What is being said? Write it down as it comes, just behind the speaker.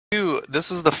This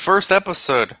is the first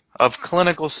episode of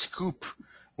Clinical Scoop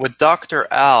with Dr.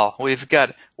 Al. We've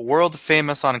got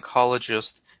world-famous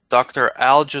oncologist Dr.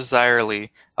 Al Jazairli,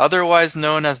 otherwise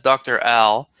known as Dr.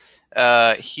 Al.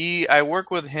 I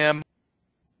work with him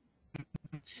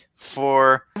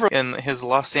for in his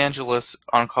Los Angeles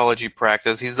oncology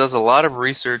practice. He does a lot of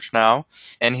research now,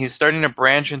 and he's starting to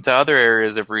branch into other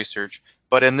areas of research.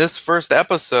 But in this first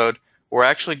episode, we're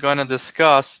actually going to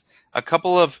discuss a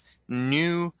couple of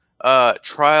new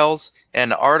trials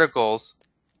and articles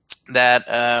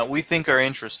that we think are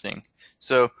interesting.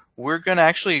 So we're going to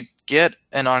actually get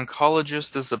an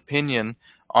oncologist's opinion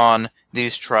on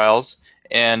these trials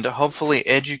and hopefully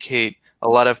educate a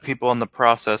lot of people in the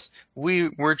process.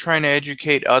 We're trying to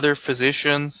educate other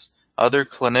physicians, other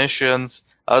clinicians,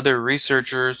 other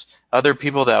researchers, other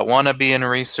people that want to be in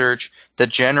research, the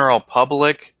general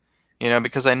public,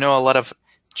 because I know a lot of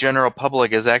general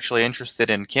public is actually interested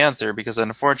in cancer because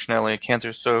unfortunately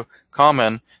cancer is so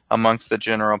common amongst the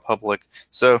general public.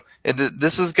 So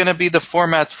this is going to be the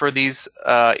formats for these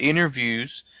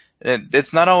interviews.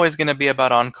 It's not always going to be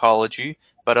about oncology,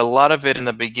 but a lot of it in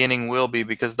the beginning will be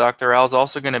because Dr. Al is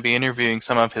also going to be interviewing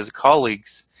some of his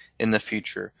colleagues in the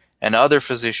future and other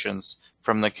physicians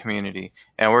from the community.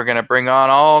 And we're going to bring on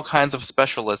all kinds of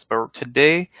specialists. But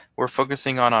today we're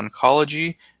focusing on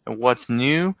oncology and what's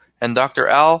new. And Dr.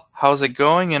 Al, how's it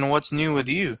going and what's new with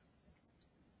you?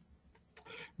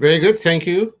 Very good. Thank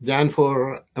you, Dan,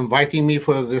 for inviting me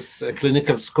for this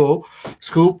clinical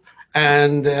scoop.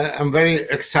 And I'm very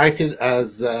excited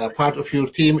as part of your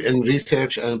team in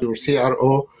research and your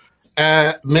CRO.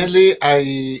 Mainly,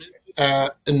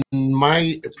 in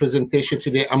my presentation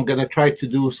today, I'm going to try to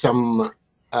do some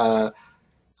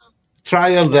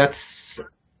trial that's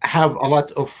have a lot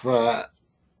of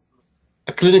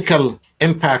clinical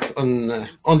impact on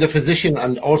the physician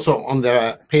and also on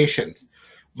the patient.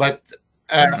 But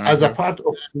as a part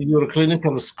of your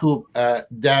clinical scoop,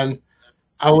 Dan,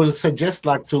 I will suggest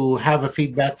to have a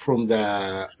feedback from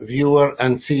the viewer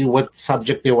and see what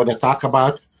subject they want to talk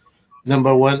about.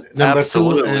 Number one. Number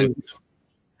Absolutely. two,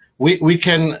 we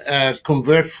can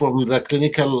convert from the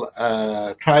clinical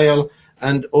trial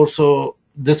and also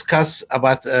discuss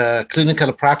about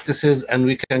clinical practices, and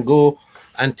we can go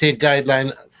and take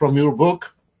guideline from your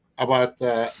book about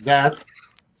that,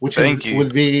 which will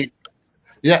be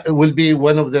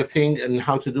one of the things and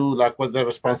how to do what the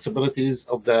responsibilities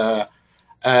of the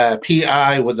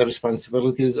PI, what the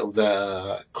responsibilities of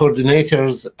the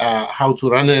coordinators, how to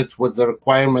run it, what the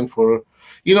requirement for,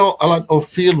 a lot of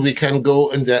field we can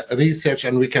go in the research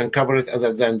and we can cover it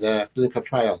other than the clinical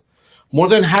trial. More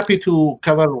than happy to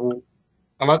cover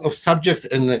a lot of subject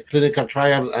in the clinical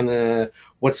trials and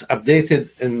what's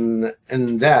updated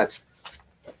in that.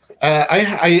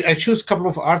 I choose a couple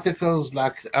of articles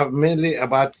mainly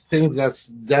about things that's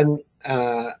done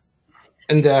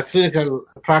in the clinical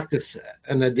practice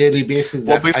on a daily basis.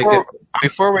 Well,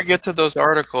 before we get to those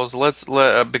articles,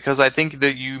 because I think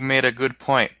that you made a good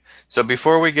point. So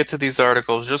before we get to these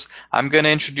articles, I'm going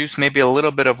to introduce maybe a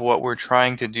little bit of what we're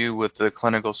trying to do with the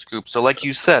clinical scoop. So like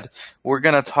you said, we're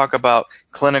going to talk about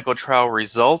clinical trial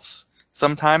results.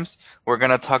 Sometimes we're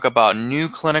going to talk about new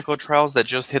clinical trials that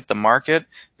just hit the market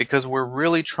because we're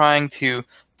really trying to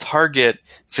target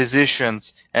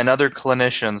physicians and other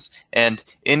clinicians and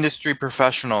industry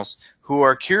professionals who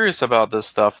are curious about this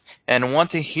stuff and want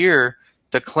to hear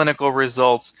the clinical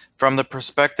results from the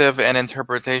perspective and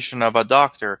interpretation of a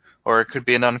doctor, or it could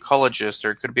be an oncologist,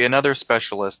 or it could be another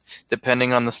specialist,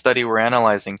 depending on the study we're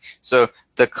analyzing. So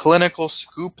the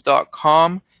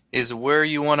clinicalscoop.com is where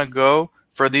you want to go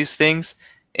for these things.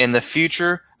 In the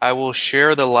future, I will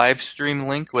share the live stream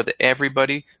link with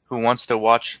everybody who wants to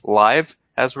watch live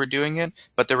as we're doing it,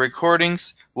 but the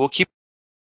recordings, we'll keep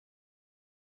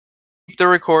the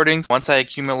recordings. Once I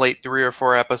accumulate 3 or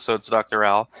 4 episodes, Dr.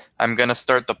 Al, I'm going to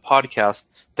start the podcast,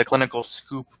 the Clinical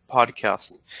Scoop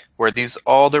podcast, where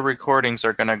all the recordings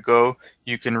are going to go.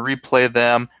 You can replay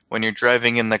them when you're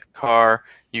driving in the car.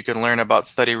 You can learn about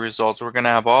study results. We're going to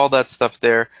have all that stuff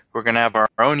there. We're going to have our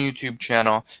own YouTube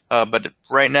channel. But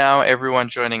right now, everyone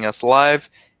joining us live,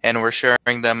 and we're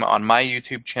sharing them on my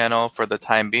YouTube channel for the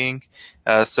time being.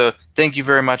 So thank you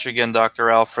very much again, Dr.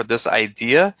 Al, for this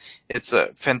idea. It's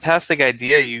a fantastic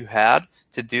idea you had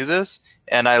to do this,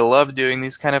 and I love doing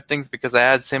these kind of things because I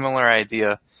had a similar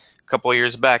idea a couple of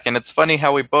years back. And it's funny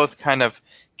how we both kind of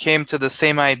came to the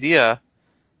same idea,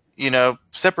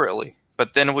 separately.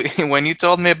 But then when you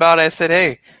told me about it, I said,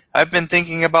 hey, I've been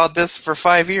thinking about this for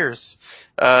 5 years.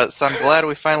 So I'm glad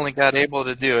we finally got able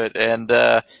to do it. And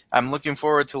I'm looking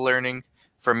forward to learning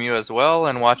from you as well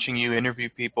and watching you interview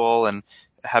people and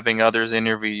having others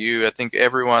interview you. I think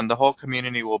everyone, the whole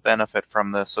community will benefit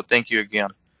from this. So thank you again.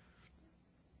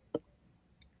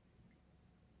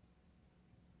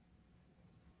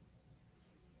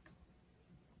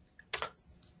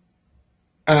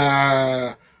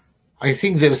 I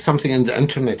think there's something in the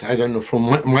internet. I don't know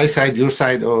from my side, your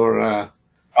side, or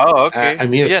Oh, okay.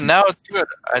 Amir. Yeah, now it's good.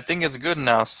 I think it's good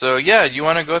now. So yeah, you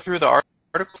want to go through the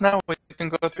articles now? We can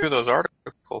go through those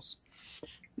articles.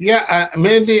 Yeah,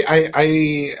 mainly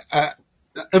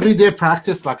everyday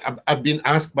practice. Like I've been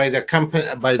asked by the company,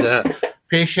 by the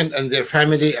patient and their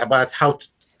family about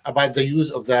about the use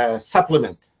of the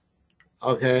supplement.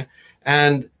 Okay,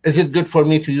 and is it good for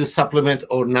me to use supplement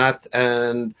or not?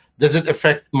 And does it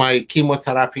affect my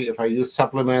chemotherapy if I use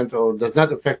supplement, or does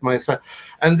not affect my?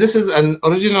 And this is an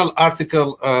original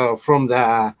article from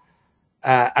the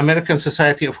American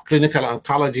Society of Clinical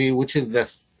Oncology, which is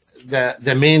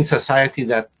the main society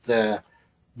that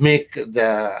make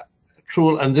the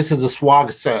tool, and this is the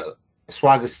SWOG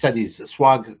studies,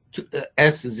 SWOG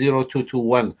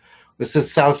S0221. This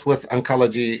is Southwest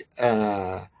Oncology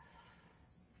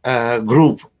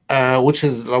group, which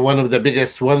is one of the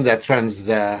biggest one that runs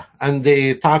and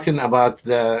they talking about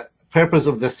the purpose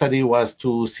of the study was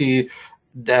to see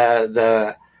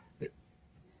the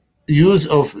use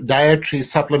of dietary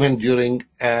supplement during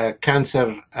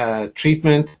cancer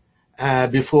treatment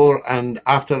before and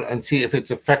after, and see if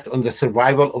its effect on the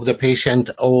survival of the patient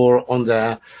or on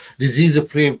the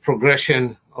disease-free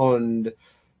progression. And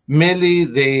mainly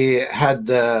they had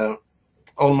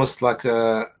almost like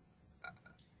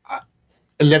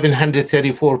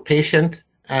 1,134 patient,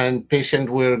 and patient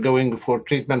were going for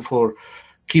treatment for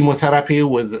chemotherapy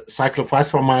with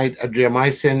cyclophosphamide,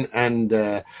 adriamycin, and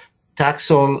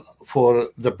Taxol for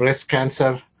the breast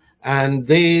cancer. And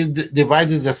they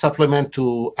divided the supplement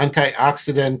to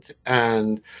antioxidant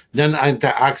and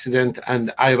non-antioxidant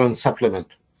and iron supplement.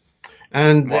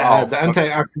 And Wow. the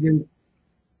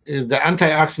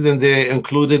antioxidant they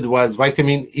included was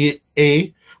vitamin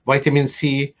A, vitamin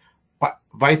C,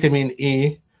 vitamin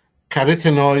E,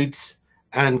 carotenoids,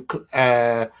 and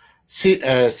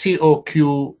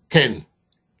CoQ10,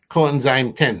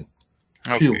 coenzyme 10,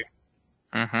 Q. Okay.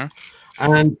 Mm-hmm.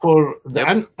 And for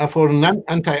Yep. for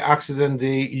non-antioxidant,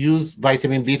 they use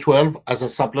vitamin B12 as a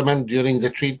supplement during the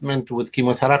treatment with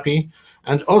chemotherapy,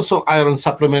 and also iron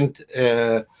supplement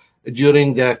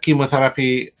during the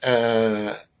chemotherapy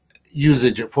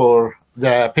usage for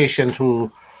the patient who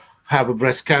have a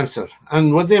breast cancer.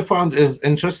 And what they found is,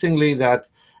 interestingly, that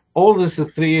all these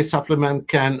three supplement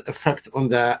can affect on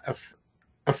the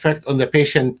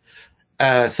patient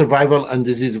survival and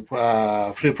disease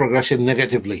free progression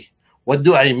negatively. What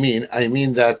do I mean? I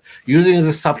mean that using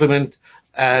the supplement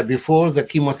before the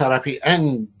chemotherapy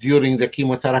and during the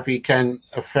chemotherapy can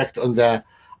affect on the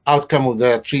outcome of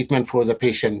the treatment for the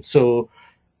patient. So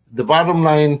the bottom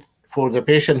line for the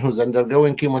patient who's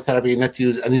undergoing chemotherapy, not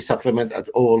use any supplement at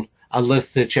all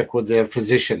unless they check with their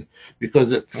physician, because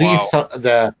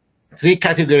the three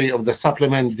category of the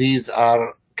supplement, these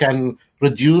can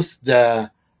reduce the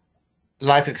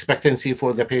life expectancy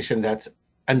for the patient that's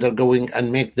undergoing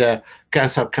and make the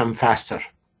cancer come faster.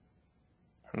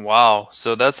 Wow.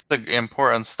 So that's an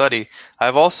important study. I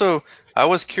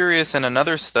was curious in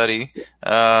another study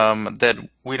that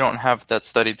we don't have that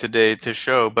study today to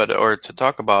show, or to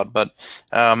talk about, but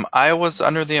I was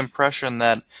under the impression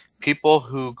that people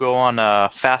who go on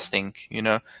fasting,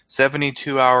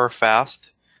 72-hour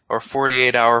fast or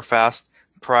 48-hour fast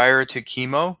prior to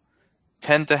chemo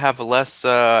tend to have less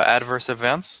adverse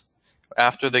events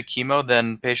after the chemo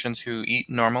than patients who eat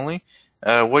normally.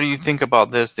 What do you think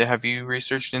about this? Have you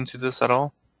researched into this at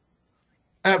all?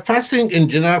 Fasting in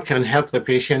general can help the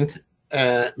patient,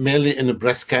 mainly in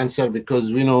breast cancer,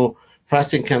 because we know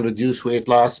fasting can reduce weight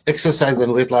loss. Exercise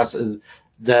and weight loss is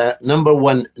the number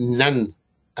one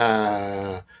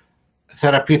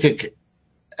non-therapeutic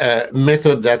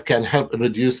method that can help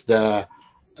reduce the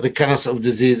recurrence of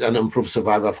disease and improve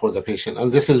survival for the patient.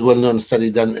 And this is well-known study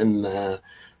done in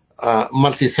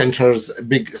multi-centers,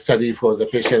 big study for the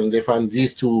patient. They found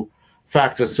these two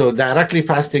factors. So directly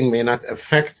fasting may not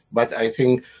affect, but I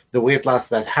think the weight loss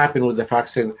that happened with the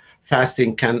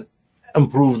fasting can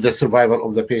improve the survival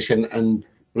of the patient and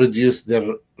reduce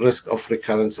the risk of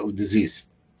recurrence of disease.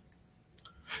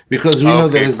 Because we know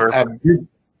there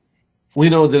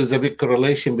is a big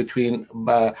correlation between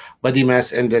body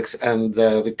mass index and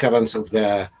the recurrence of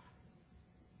the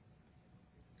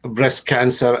breast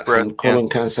cancer and colon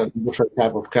cancer, different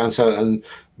type of cancer. And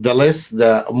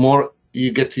the more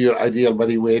you get to your ideal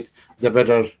body weight, the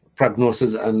better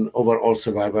prognosis and overall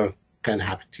survival can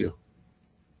happen to you.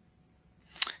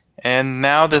 And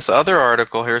now this other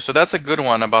article here, so that's a good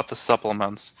one about the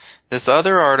supplements. This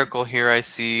other article here I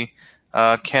see,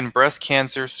 can breast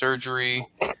cancer surgery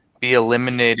be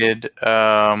eliminated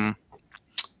from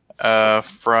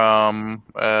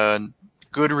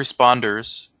good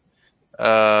responders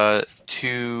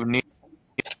to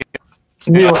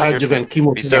Neoadjuvant so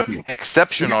chemotherapy.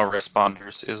 exceptional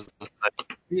responders is the study.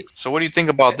 It So what do you think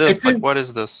about this? Like, is, what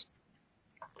is this?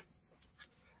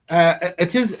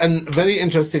 it is a very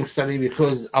interesting study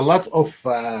because a lot of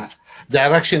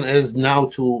direction is now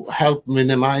to help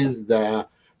minimize the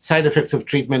side effect of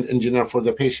treatment in general for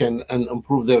the patient and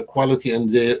improve their quality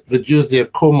and reduce their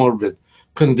comorbid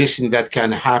condition that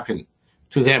can happen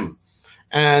to them.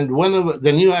 And one of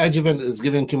the neoadjuvant is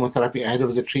giving chemotherapy ahead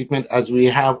of the treatment, as we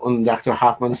have on Dr.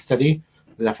 Hoffman's study,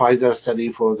 the Pfizer study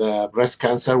for the breast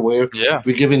cancer, where Yeah.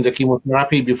 we're giving the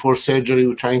chemotherapy before surgery.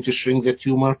 We're trying to shrink the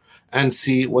tumor and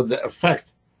see what the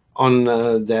effect on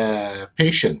the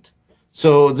patient.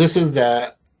 So this is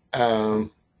the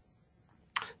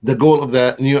goal of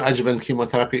the neoadjuvant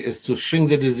chemotherapy is to shrink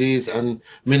the disease and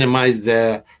minimize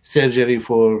the surgery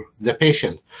for the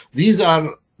patient. These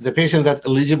are the patient that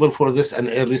eligible for this an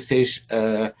early stage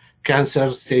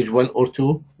cancer, stage 1 or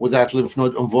 2, without lymph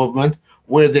node involvement,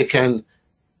 where they can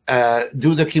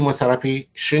do the chemotherapy,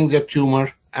 shrink the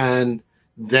tumor, and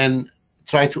then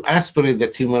try to aspirate the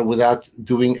tumor without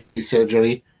doing the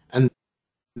surgery and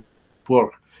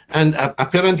work. And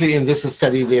apparently in this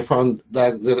study, they found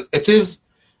that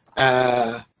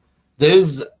there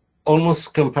is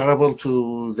almost comparable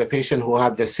to the patient who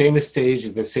had the same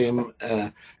stage, the same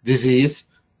disease.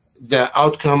 The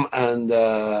outcome and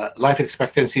life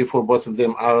expectancy for both of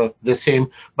them are the same.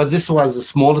 But this was a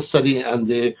small study, and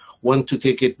they want to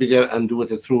take it bigger and do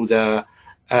it through the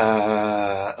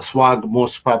SWOG,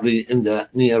 most probably in the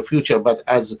near future. But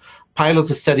as pilot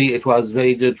study, it was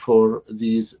very good for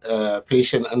these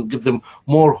patients and give them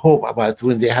more hope about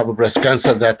when they have a breast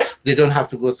cancer, that they don't have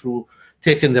to go through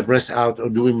taking the breast out or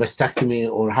doing mastectomy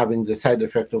or having the side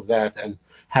effect of that and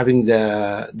having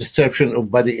the distortion of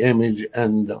body image.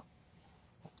 And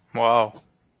Wow.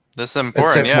 This is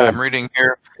important. Yeah, I'm reading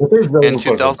here it is very in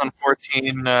important.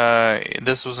 2014,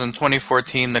 this was in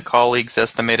 2014, the colleagues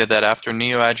estimated that after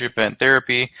neoadjuvant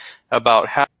therapy, about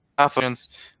half of patients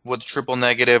with triple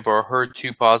negative or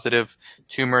HER2 positive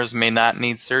tumors may not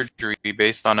need surgery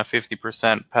based on a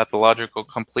 50% pathological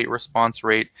complete response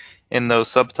rate in those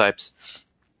subtypes.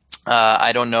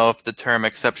 I don't know if the term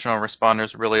exceptional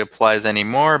responders really applies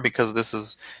anymore because this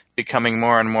is becoming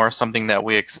more and more something that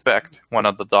we expect, one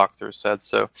of the doctors said.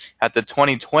 So at the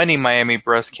 2020 Miami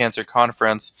Breast Cancer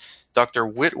Conference, Dr.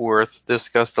 Whitworth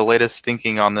discussed the latest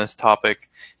thinking on this topic,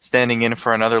 standing in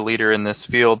for another leader in this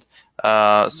field.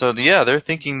 Yeah, they're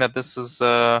thinking that this is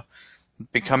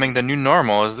becoming the new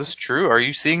normal. Is this true? Are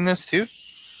you seeing this too?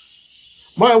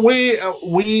 Well,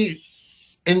 we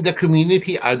in the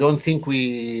community, I don't think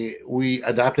we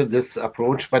adopted this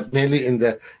approach, but mainly in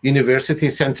the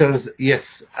university centers,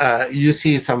 yes, you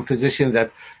see some physicians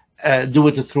that do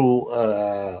it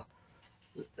through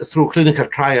clinical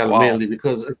trial. Wow. Mainly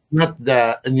because it's not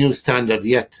the new standard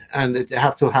yet, and it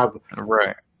have to have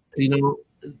Right.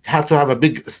 have to have a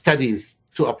big studies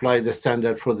to apply the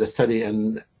standard for the study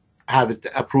and have it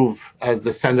approved as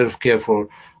the standard of care for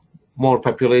more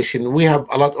population. We have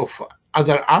a lot of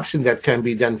other options that can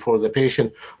be done for the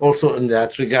patient also in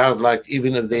that regard, like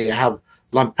even if they have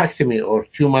lumpectomy or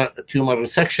tumor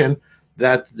resection,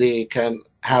 that they can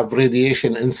have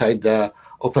radiation inside the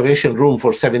operation room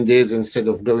for 7 days instead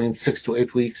of going 6 to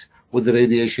 8 weeks with the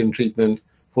radiation treatment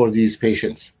for these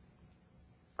patients.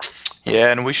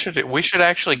 Yeah, and we should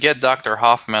actually get Dr.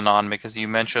 Hoffman on, because you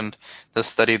mentioned the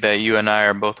study that you and I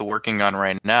are both working on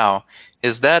right now.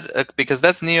 Is that because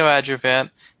that's neoadjuvant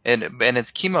and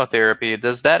it's chemotherapy?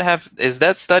 Is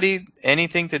that study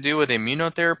anything to do with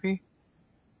immunotherapy?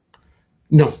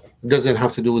 No, it doesn't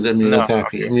have to do with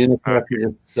immunotherapy. No. Okay.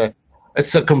 Immunotherapy is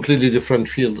it's a completely different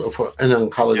field of in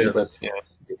oncology. Yes, But yes.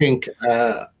 I think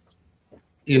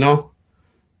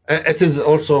it is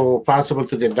also possible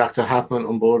to get Dr. Hoffman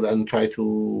on board and try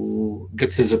to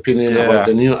get his opinion about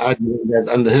the new adjuvant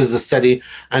and his study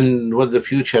and what the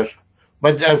future.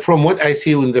 But from what I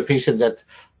see in the patient that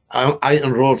I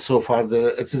enrolled so far,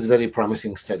 it is a very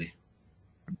promising study.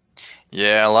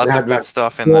 Yeah, lots of good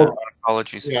stuff in the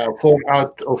oncology space. Yeah, 4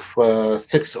 out of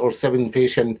 6 or 7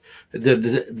 patients,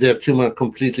 their tumor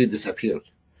completely disappeared.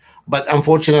 But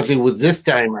unfortunately, with this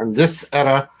time and this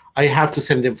era, I have to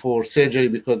send him for surgery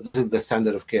because this is the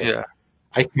standard of care. Yeah,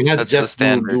 I cannot that's just the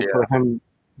standard, do for him.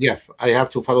 Yeah, I have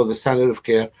to follow the standard of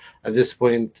care at this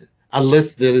point,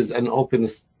 unless there is an open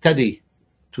study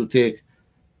to take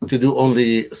to do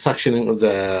only suctioning of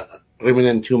the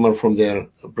remnant tumor from their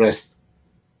breast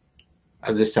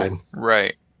at this time.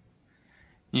 Right.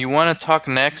 You want to talk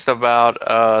next about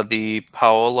the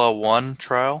Paola 1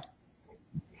 trial?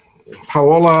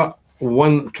 Paola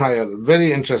one trial,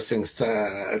 very interesting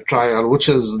trial, which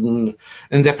is in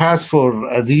the past for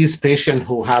these patients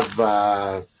who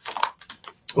have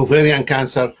ovarian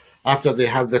cancer after they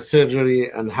have the surgery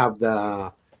and have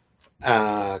the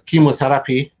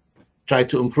chemotherapy, try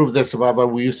to improve their survival.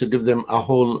 We used to give them a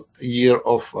whole year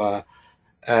of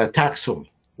Taxol,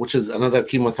 which is another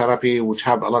chemotherapy which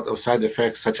have a lot of side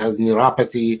effects such as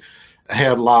neuropathy,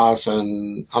 hair loss,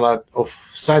 and a lot of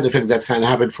side effects that can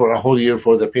happen for a whole year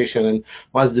for the patient and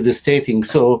was devastating.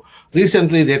 So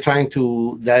recently they're trying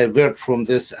to divert from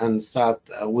this and start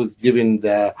with giving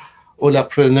the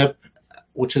olaprinib,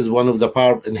 which is one of the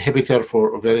PARP inhibitor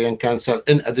for ovarian cancer,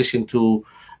 in addition to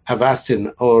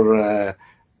Avastin or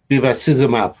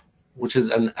bevacizumab, which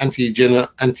is an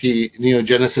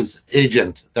anti-neogenesis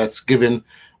agent that's given.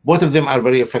 Both of them are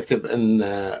very effective in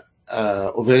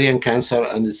ovarian cancer,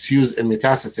 and it's used in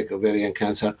metastatic ovarian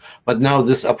cancer. But now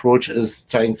this approach is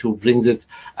trying to bring it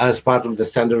as part of the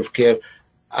standard of care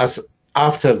as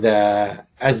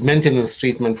maintenance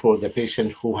treatment for the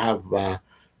patient who have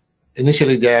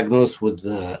initially diagnosed with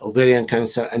ovarian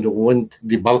cancer and went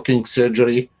debulking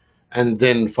surgery, and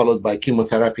then followed by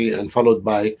chemotherapy and followed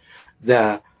by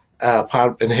the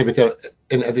PARP inhibitor,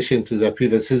 in addition to the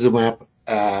bevacizumab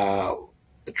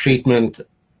treatment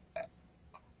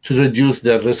to reduce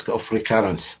the risk of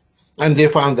recurrence. And they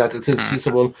found that it is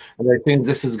feasible, and I think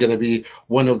this is going to be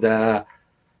one of the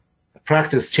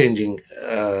practice-changing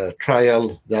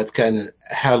trial that can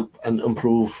help and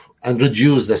improve and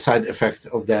reduce the side effect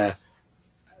of that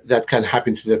can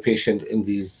happen to the patient in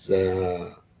these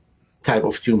type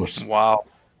of tumors. Wow.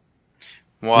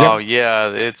 Wow, Yep.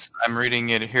 yeah, I'm reading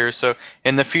it here. So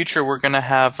in the future, we're going to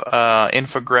have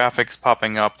infographics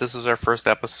popping up. This is our first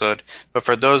episode. But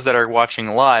for those that are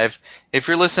watching live, if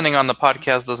you're listening on the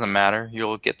podcast, doesn't matter.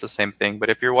 You'll get the same thing. But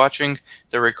if you're watching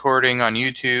the recording on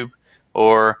YouTube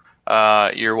or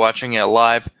you're watching it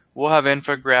live, we'll have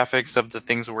infographics of the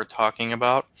things we're talking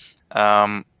about.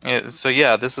 So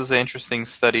yeah, this is an interesting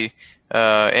study.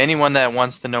 Anyone that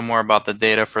wants to know more about the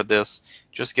data for this,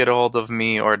 just get a hold of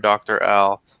me or Dr.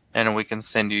 Al, and we can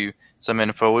send you some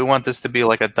info. We want this to be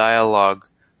like a dialogue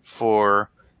for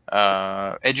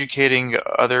educating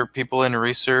other people in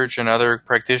research and other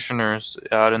practitioners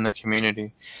out in the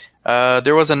community.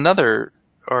 There was another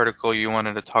article you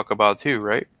wanted to talk about too,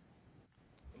 right?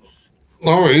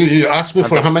 Oh, you asked me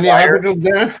for The how many flyer. articles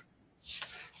there?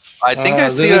 I think I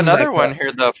see another one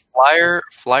here. The flyer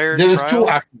there is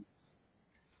trial.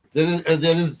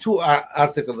 There is two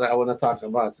articles that I want to talk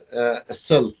about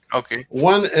still. Okay.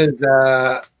 One is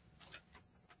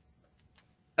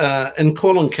in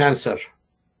colon cancer.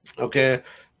 Okay,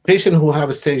 patient who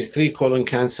have stage 3 colon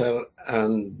cancer,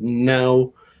 and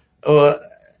now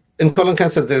in colon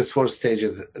cancer there's 4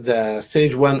 stages. The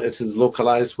stage 1, it is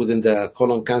localized within the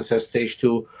colon cancer. Stage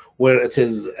 2, where it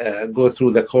is go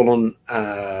through the colon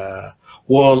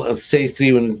wall. Of stage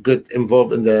 3, when it get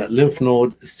involved in the lymph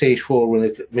node. Stage 4, when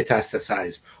it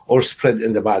metastasize or spread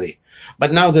in the body.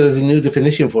 But now there is a new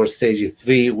definition for stage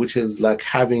 3, which is like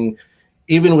having,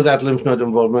 even without lymph node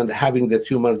involvement, having the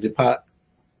tumor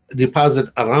deposit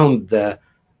around the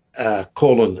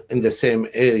colon in the same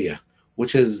area,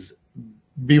 which is,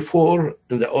 before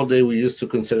in the old day we used to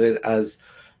consider it as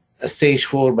a stage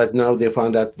 4, but now they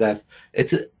found out that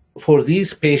it, for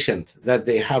these patients that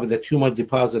they have the tumor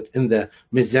deposit in the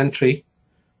mesentery,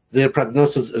 their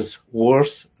prognosis is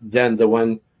worse than the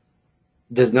one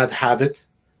does not have it,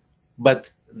 but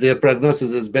their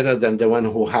prognosis is better than the one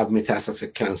who have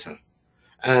metastatic cancer.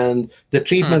 And the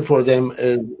treatment for them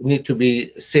need to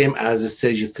be same as a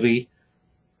stage 3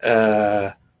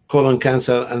 colon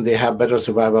cancer, and they have better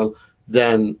survival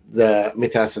than the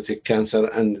metastatic cancer,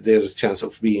 and there's a chance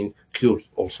of being cured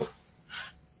also.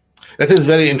 That is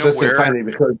very interesting finding,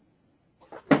 because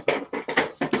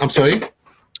I'm sorry?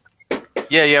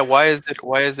 Yeah. Why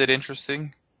is it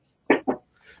interesting?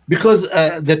 Because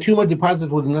the tumor deposit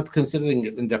was not considering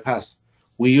it in the past.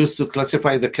 We used to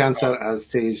classify the cancer as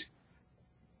stage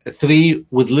 3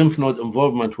 with lymph node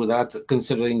involvement without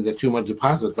considering the tumor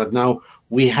deposit. But now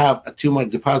we have a tumor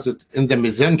deposit in the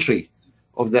mesentery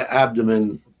of the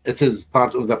abdomen. It is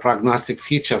part of the prognostic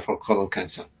feature for colon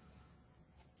cancer.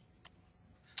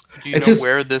 Do you know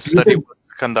where this study was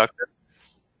conducted?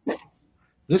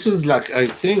 This is like, I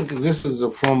think this is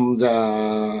from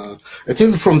the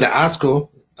ASCO,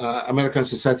 American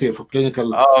Society for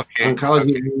Clinical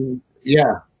Oncology. Okay.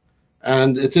 Yeah.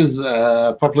 and it is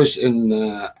published in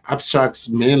abstracts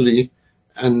mainly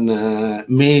in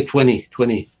May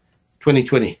 2020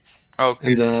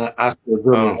 Okay. in the ASCO Oh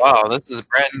journal. wow, this is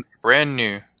brand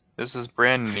new. This is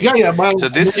brand new. Yeah, yeah, but So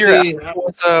this year mainly, ASCO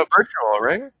was virtual,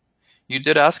 right? You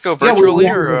did ASCO yeah, virtually,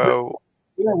 or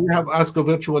we have ASCO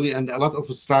virtually, and a lot of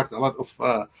abstract, a lot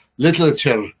of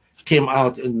literature came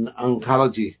out in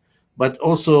oncology, but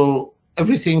also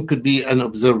everything could be an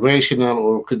observational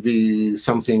or could be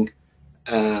something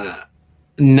uh,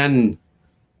 non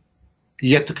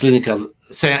yet clinical.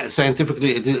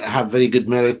 Scientifically, it have very good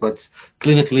merit, but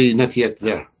clinically not yet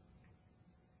there.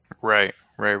 right,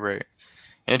 right.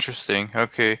 Interesting.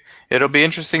 Okay. It'll be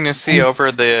interesting to see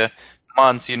over the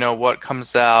months, what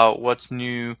comes out, what's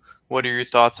new, what are your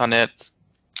thoughts on it?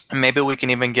 And maybe we can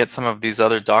even get some of these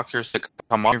other doctors to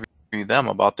come on and interview them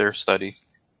about their study.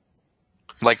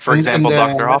 Like, for And example,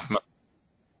 Dr. Hoffman.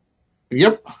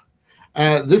 yep,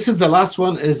 this is the last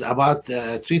one is about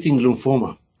treating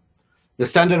lymphoma. The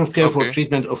standard of care for Okay.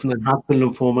 treatment of non-Hodgkin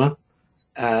lymphoma,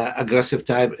 aggressive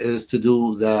type, is to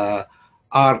do the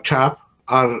R-CHOP.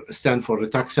 R stand for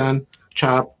Rituxan,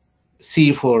 CHOP,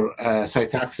 C for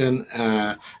Cytoxan,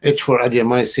 H for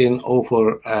Adriamycin, O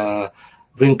for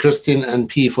vincristine, and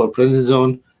P for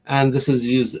prednisone. And this is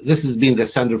used. This has been the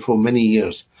standard for many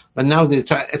years. But now they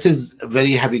try. It is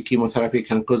very heavy chemotherapy,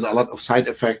 can cause a lot of side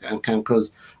effect and can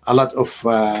cause a lot of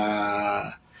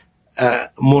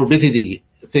morbidity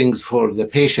things for the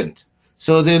patient.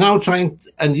 So they're now trying,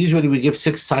 and usually we give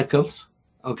 6 cycles,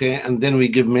 okay, and then we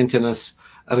give maintenance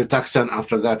Rituxan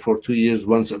after that for 2 years,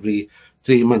 once every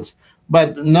 3 months.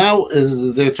 But now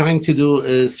is they're trying to do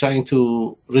is trying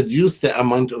to reduce the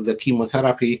amount of the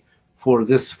chemotherapy for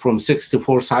this from 6 to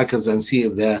 4 cycles and see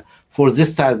if the for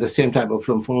this type the same type of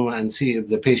lymphoma and see if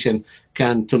the patient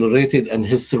can tolerate it and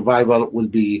his survival will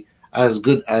be as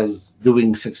good as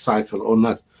doing 6 cycle or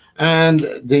not. And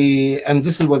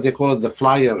this is what they call it, the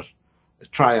FLYER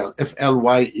trial, That's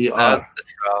FLYER. the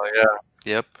trial, yeah.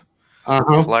 Yep. The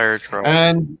Uh-huh. flyer trial.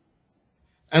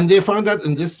 And they found out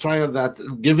in this trial that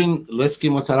giving less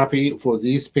chemotherapy for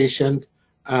these patients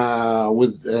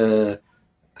with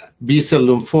B-cell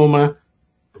lymphoma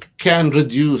can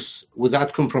reduce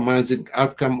without compromising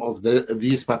outcome of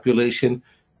these population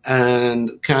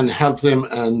and can help them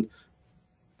and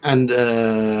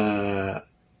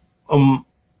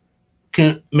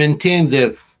can maintain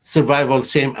their survival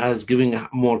same as giving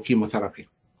more chemotherapy.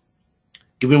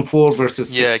 Giving 4 versus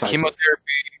 6 Yeah, cycles.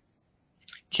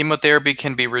 chemotherapy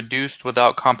can be reduced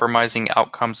without compromising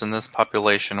outcomes in this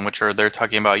population, which are they're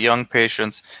talking about young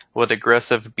patients with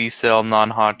aggressive B-cell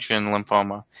non-Hodgkin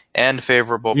lymphoma and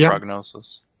favorable Yep,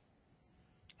 prognosis.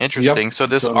 yep. Interesting. So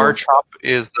this So R-CHOP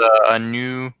is a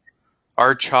new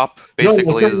R-CHOP no, the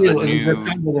basically is the new.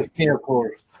 standard of care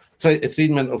for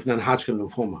treatment of non-Hodgkin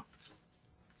lymphoma.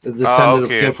 The Oh, standard of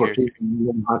okay, care for okay, okay. treatment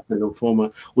of non-Hodgkin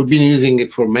lymphoma. We've been using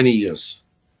it for many years.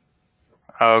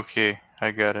 Okay,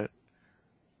 I got it.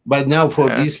 But now for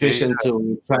these Okay, patients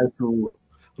to try to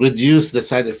reduce the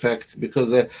side effect,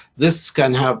 because this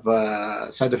can have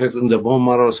side effect on the bone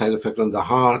marrow, side effect on the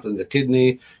heart and the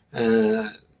kidney,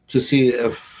 to see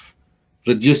if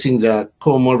reducing the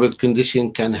comorbid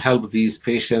condition can help these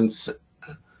patients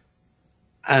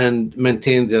and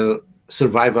maintain their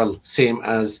survival same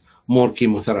as more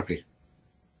chemotherapy.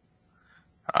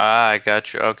 I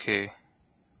got you. Okay.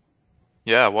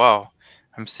 Yeah, wow.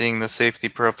 I'm seeing the safety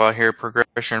profile here,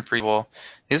 progression-free. Well,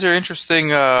 these are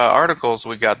interesting articles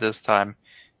we got this time.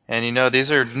 And these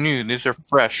are new, these are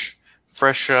fresh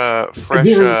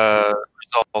Here,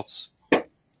 results.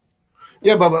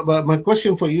 yeah, but my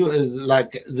question for you is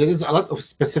like there is a lot of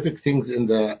specific things in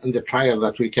the trial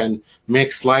that we can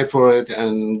make slide for it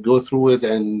and go through it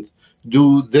and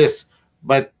do this,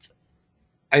 but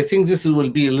I think this will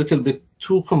be a little bit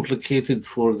too complicated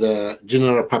for the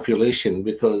general population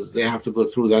because they have to go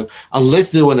through that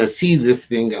unless they want to see this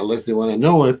thing, unless they want to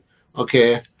know it.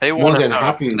 Okay, They more want to than know.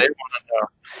 happy. They want to know.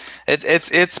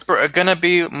 It's gonna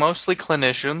be mostly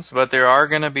clinicians, but there are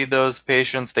gonna be those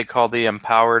patients they call the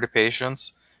empowered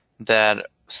patients that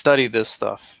study this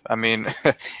stuff. I mean,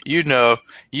 you know,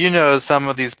 some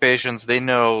of these patients, they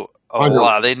know a I know.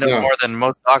 lot. They know Yeah. more than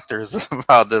most doctors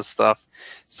about this stuff.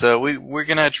 So we're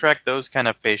gonna attract those kind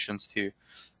of patients too.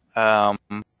 Um,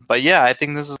 but yeah, I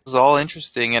think this is all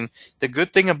interesting. And the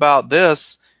good thing about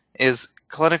this is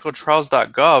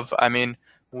clinicaltrials.gov. I mean,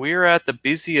 we're at the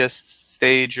busiest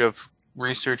stage of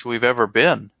research we've ever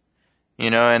been,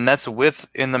 and that's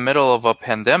in the middle of a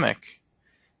pandemic.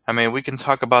 I mean, we can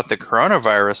talk about the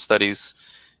coronavirus studies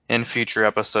in future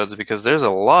episodes because there's a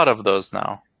lot of those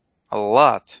now. A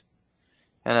lot.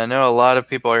 and I know a lot of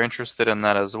people are interested in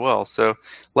that as well. So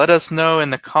let us know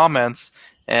in the comments,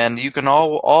 and you can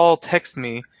all text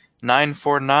me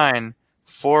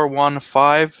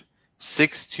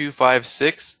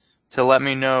 949-415-6256 to let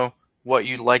me know what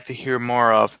you'd like to hear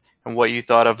more of and what you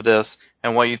thought of this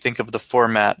and what you think of the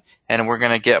format. And we're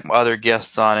going to get other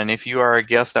guests on. And if you are a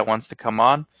guest that wants to come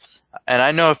on, and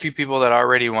I know a few people that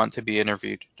already want to be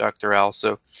interviewed, Dr. Al,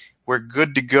 so we're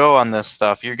good to go on this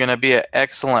stuff. You're going to be an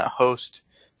excellent host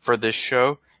for this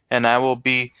show, and I will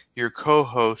be your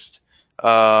co-host,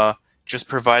 just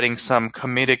providing some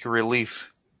comedic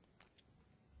relief.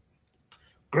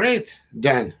 Great,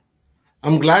 Dan.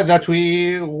 I'm glad that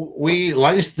we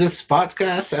launched this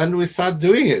podcast and we start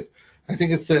doing it. I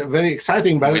think it's very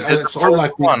exciting, but We did the it's all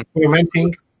like first one.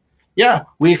 experimenting. Yeah,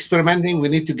 we experimenting. We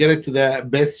need to get it to the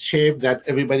best shape that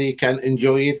everybody can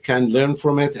enjoy it, can learn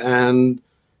from it, and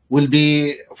will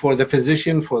be for the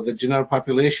physician, for the general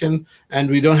population. And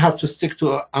we don't have to stick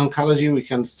to oncology. We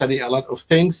can study a lot of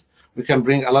things. We can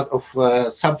bring a lot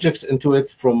of subjects into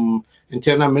it, from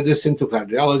internal medicine to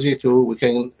cardiology to, we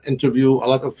can interview a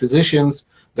lot of physicians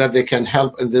that they can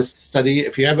help in this study.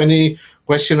 If you have any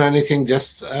question or anything,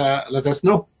 just let us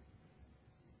know.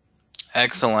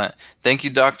 Excellent. Thank you,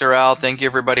 Dr. Al. Thank you,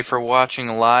 everybody, for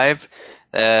watching live.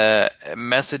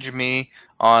 Message me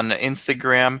on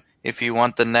Instagram if you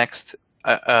want the next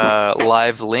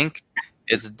live link.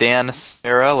 It's Dan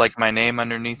Sarah, like my name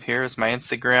underneath here is my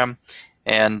Instagram.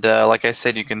 And like I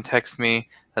said, you can text me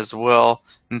as well.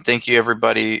 And thank you,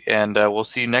 everybody. And we'll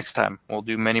see you next time. We'll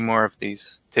do many more of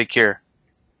these. Take care.